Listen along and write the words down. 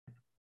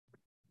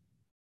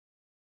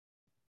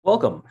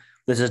Welcome.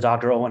 This is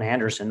Dr. Owen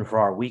Anderson for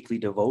our weekly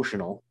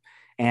devotional.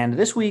 And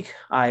this week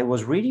I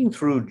was reading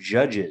through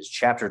Judges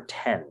chapter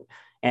 10,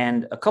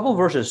 and a couple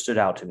verses stood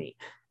out to me.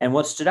 And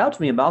what stood out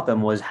to me about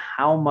them was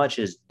how much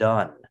is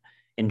done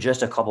in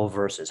just a couple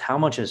verses, how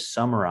much is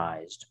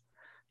summarized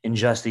in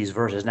just these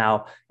verses.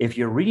 Now, if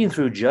you're reading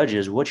through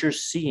Judges, what you're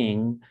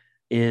seeing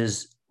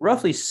is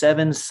roughly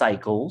 7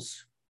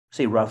 cycles.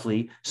 Say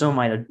roughly. Some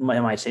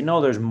might say, no,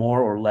 there's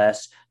more or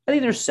less. I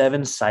think there's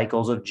 7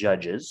 cycles of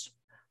Judges.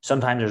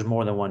 Sometimes there's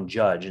more than one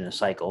judge in a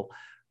cycle,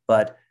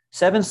 but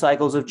 7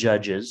 cycles of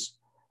judges,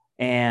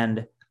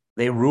 and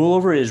they rule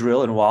over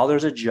Israel. And while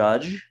there's a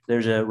judge,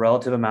 there's a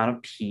relative amount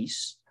of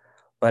peace.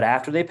 But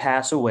after they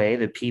pass away,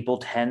 the people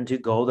tend to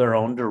go their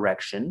own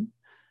direction.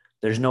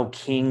 There's no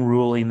king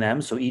ruling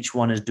them, so each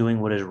one is doing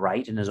what is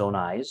right in his own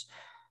eyes,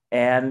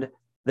 and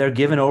they're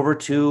given over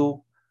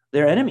to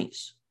their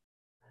enemies.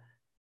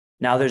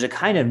 Now, there's a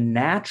kind of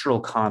natural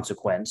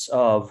consequence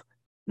of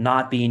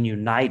not being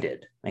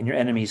united, and your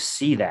enemies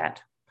see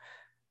that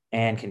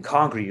and can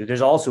conquer you.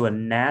 There's also a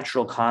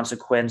natural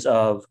consequence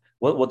of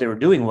what they were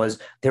doing was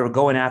they were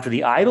going after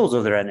the idols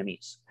of their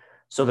enemies.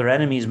 So their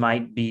enemies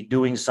might be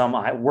doing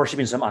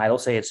worshiping some idol,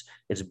 say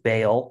it's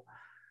Baal,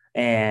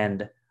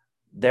 and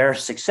they're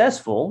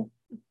successful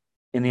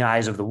in the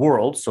eyes of the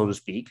world, so to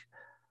speak.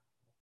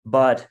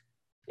 But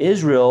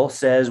Israel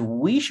says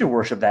we should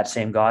worship that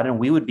same God and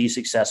we would be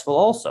successful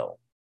also.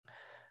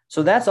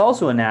 So that's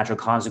also a natural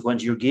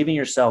consequence. You're giving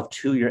yourself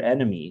to your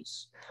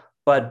enemies.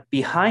 But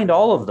behind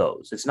all of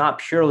those, it's not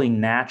purely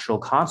natural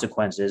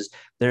consequences.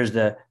 There's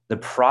the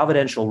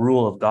providential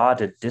rule of God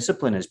to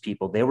discipline his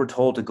people. They were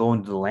told to go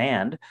into the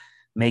land,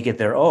 make it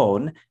their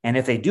own. And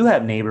if they do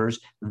have neighbors,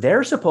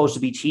 they're supposed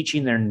to be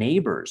teaching their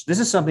neighbors. This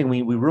is something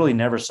we really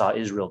never saw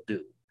Israel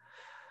do.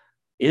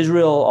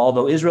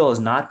 Although Israel is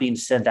not being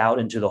sent out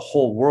into the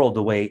whole world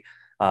the way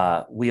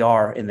we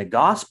are in the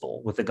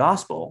gospel, with the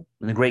gospel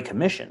and the Great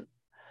Commission,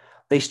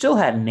 they still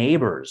had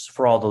neighbors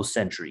for all those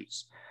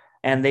centuries.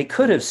 And they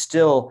could have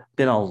still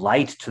been a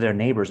light to their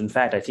neighbors. In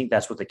fact, I think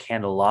that's what the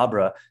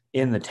candelabra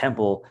in the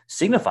temple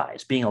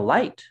signifies, being a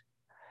light.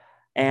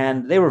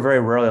 And they were very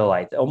rarely a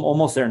light.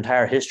 Almost their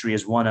entire history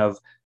is one of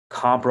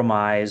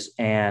compromise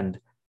and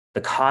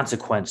the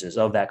consequences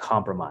of that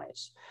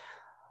compromise.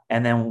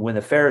 And then when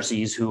the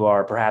Pharisees, who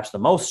are perhaps the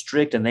most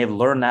strict and they've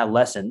learned that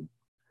lesson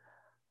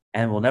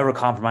and will never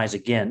compromise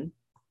again,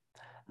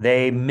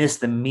 they miss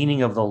the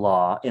meaning of the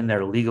law in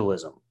their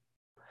legalism.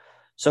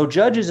 So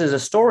Judges is a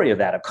story of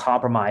that, of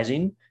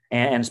compromising,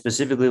 and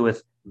specifically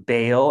with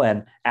Baal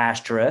and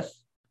Ashtoreth,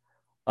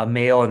 a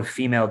male and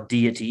female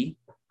deity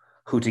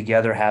who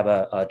together have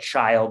a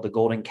child, the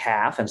golden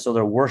calf. And so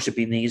they're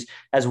worshiping these,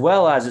 as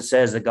well as it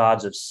says the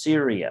gods of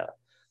Syria,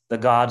 the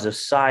gods of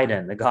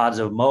Sidon, the gods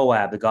of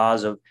Moab, the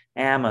gods of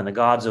Ammon, the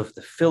gods of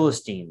the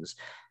Philistines.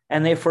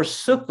 And they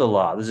forsook the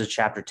law. This is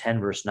chapter 10,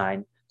 verse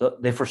 9.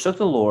 They forsook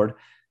the Lord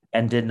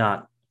and did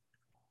not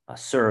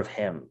serve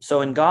him.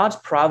 So in God's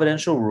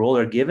providential rule,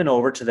 they're given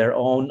over to their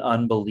own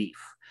unbelief,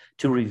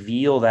 to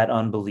reveal that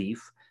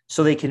unbelief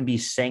so they can be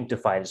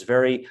sanctified. It's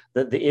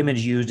the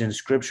image used in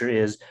scripture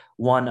is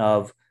one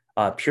of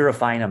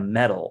purifying a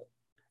metal,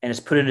 and it's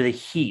put into the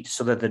heat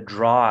so that the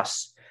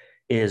dross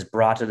is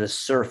brought to the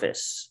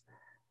surface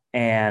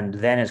and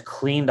then it's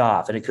cleaned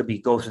off, and it could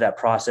go through that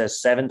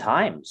process 7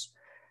 times.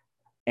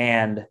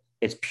 And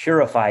it's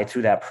purified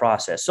through that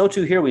process. So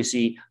too here we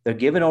see they're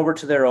given over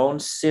to their own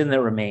sin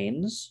that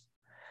remains,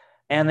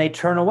 and they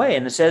turn away.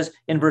 And it says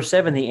in verse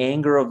 7, the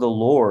anger of the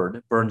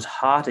Lord burns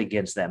hot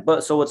against them.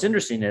 But so what's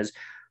interesting is,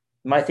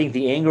 I think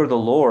the anger of the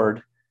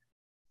Lord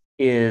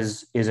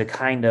is a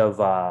kind of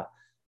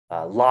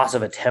loss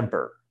of a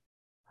temper.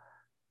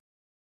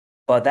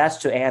 But that's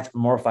to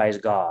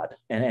anthropomorphize God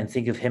and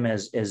think of him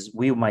as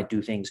we might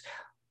do things.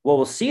 What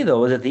we'll see,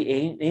 though, is that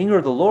the anger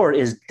of the Lord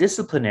is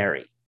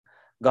disciplinary.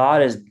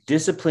 God is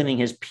disciplining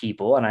his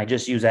people, and I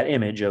just use that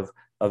image of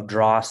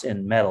dross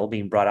and metal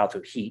being brought out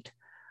through heat.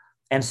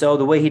 And so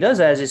the way he does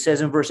that is, it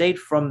says in verse 8,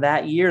 from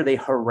that year they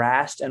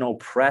harassed and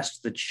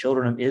oppressed the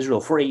children of Israel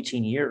for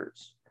 18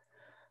 years.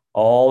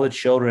 All the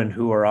children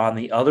who are on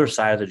the other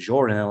side of the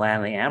Jordan, in the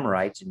land of the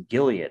Amorites in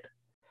Gilead.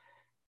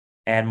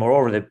 And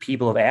moreover, the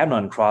people of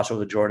Ammon crossed over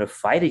the Jordan to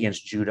fight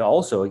against Judah,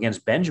 also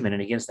against Benjamin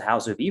and against the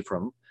house of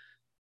Ephraim,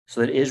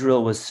 so that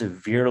Israel was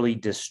severely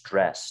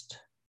distressed.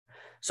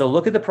 So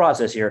look at the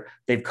process here.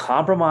 They've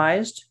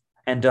compromised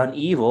and done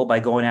evil by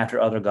going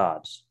after other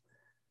gods.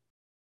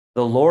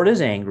 The Lord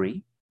is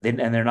angry,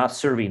 and they're not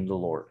serving the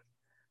Lord.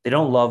 They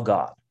don't love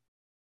God.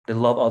 They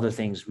love other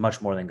things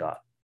much more than God.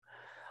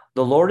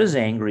 The Lord is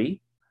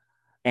angry,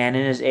 and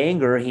in his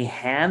anger, he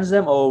hands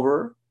them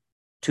over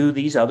to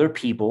these other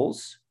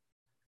peoples,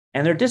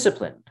 and they're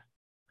disciplined.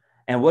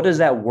 And what does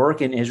that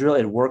work in Israel?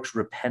 It works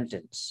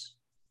repentance.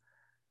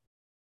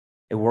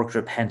 It works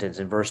repentance.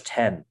 In verse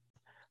 10,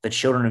 the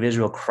children of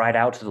Israel cried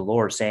out to the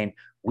Lord, saying,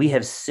 we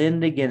have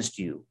sinned against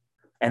you.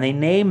 And they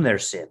name their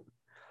sin,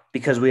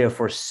 because we have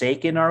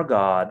forsaken our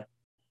God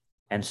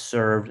and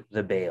served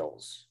the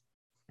Baals.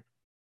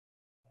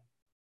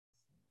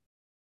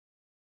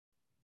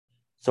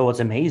 So what's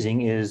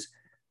amazing is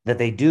that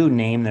they do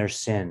name their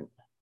sin.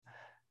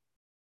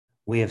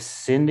 We have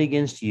sinned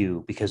against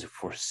you because of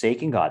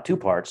forsaking God. Two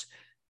parts.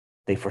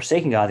 They've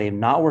forsaken God. They have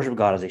not worshiped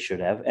God as they should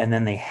have. And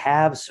then they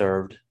have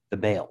served the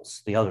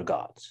Baals, the other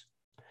gods.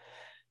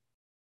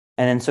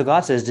 And then so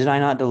God says, did I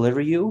not deliver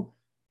you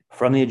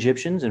from the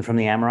Egyptians and from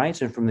the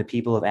Amorites and from the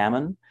people of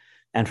Ammon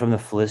and from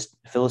the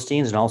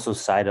Philistines and also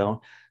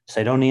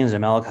Sidonians,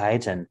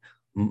 Amalekites, and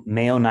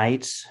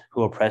Maonites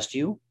who oppressed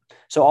you?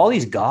 So all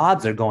these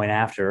gods they're going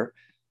after,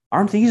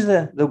 aren't these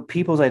the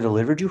peoples I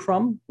delivered you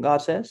from, God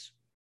says?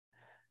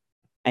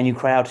 And you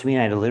cry out to me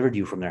and I delivered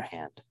you from their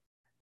hand.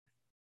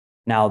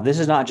 Now, this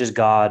is not just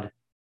God,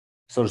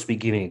 so to speak,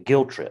 giving a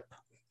guilt trip.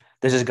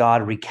 This is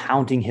God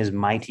recounting his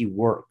mighty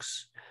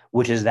works,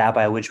 which is that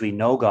by which we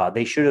know God.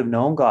 They should have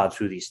known God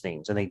through these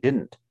things, and they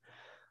didn't.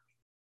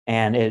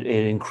 And it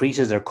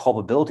increases their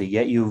culpability,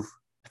 yet you've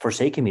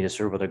forsaken me to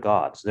serve other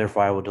gods.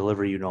 Therefore, I will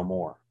deliver you no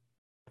more.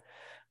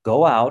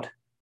 Go out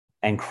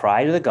and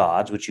cry to the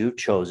gods which you've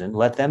chosen.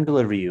 Let them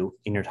deliver you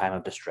in your time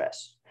of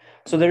distress.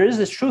 So there is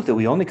this truth that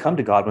we only come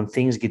to God when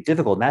things get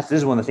difficult. And this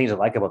is one of the things I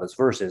like about this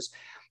verse is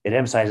it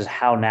emphasizes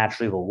how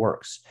natural evil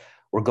works.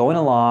 We're going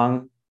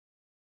along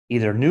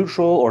either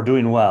neutral or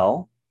doing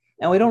well,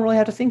 and we don't really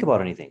have to think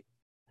about anything.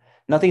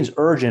 Nothing's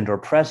urgent or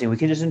pressing. We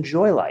can just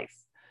enjoy life.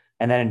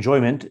 And that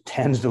enjoyment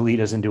tends to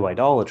lead us into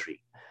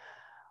idolatry.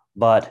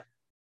 But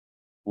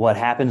what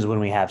happens when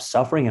we have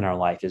suffering in our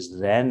life is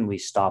then we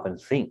stop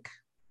and think.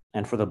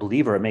 And for the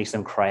believer, it makes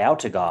them cry out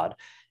to God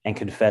and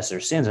confess their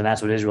sins. And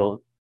that's what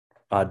Israel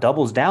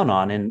doubles down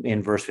on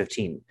in verse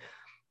 15.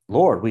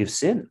 Lord, we've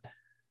sinned.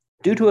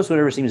 Do to us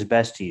whatever seems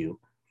best to you,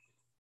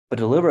 but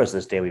deliver us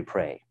this day, we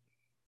pray.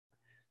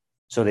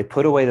 So they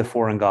put away the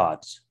foreign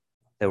gods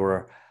that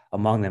were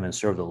among them and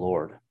served the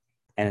Lord.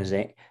 And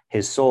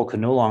his soul could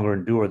no longer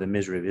endure the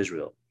misery of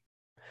Israel.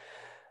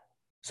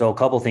 So a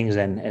couple things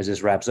then, as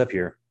this wraps up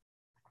here.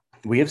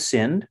 We have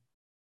sinned.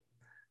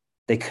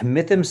 They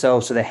commit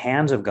themselves to the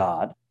hands of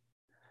God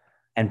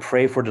and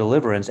pray for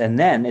deliverance. And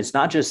then it's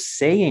not just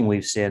saying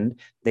we've sinned.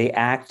 They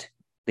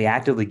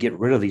actively get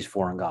rid of these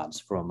foreign gods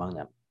from among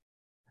them.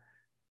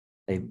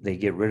 They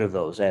get rid of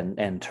those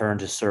and turn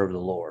to serve the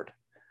Lord.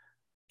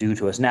 Due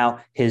to us. Now,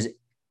 his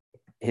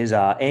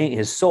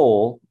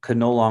soul could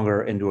no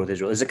longer endure with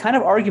Israel. It's a kind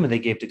of argument they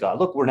gave to God.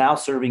 Look, we're now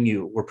serving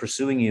you. We're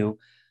pursuing you.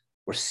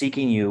 We're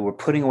seeking you. We're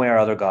putting away our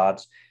other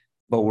gods,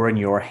 but we're in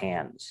your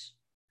hands.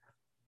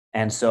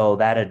 And so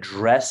that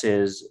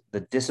addresses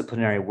the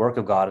disciplinary work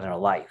of God in their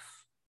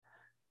life.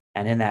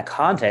 And in that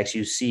context,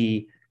 you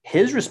see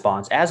his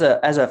response as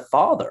a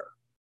father.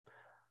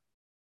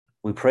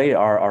 We pray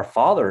our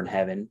Father in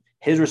heaven,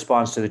 his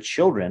response to the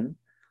children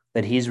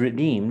that he's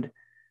redeemed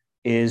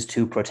is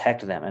to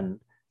protect them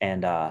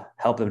and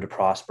help them to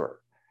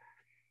prosper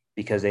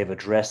because they've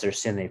addressed their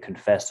sin, they've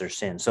confessed their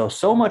sin.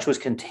 So much was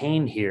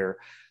contained here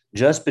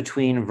just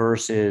between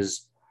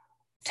verses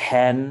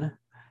 10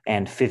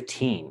 and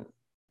 15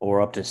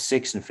 or up to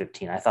 6 and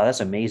 15. I thought that's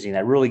amazing.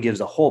 That really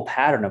gives a whole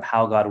pattern of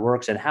how God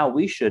works and how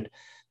we should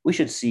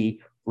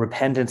see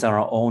repentance in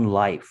our own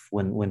life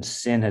when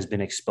sin has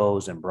been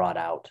exposed and brought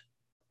out.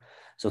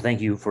 So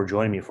thank you for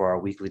joining me for our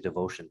weekly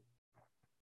devotion.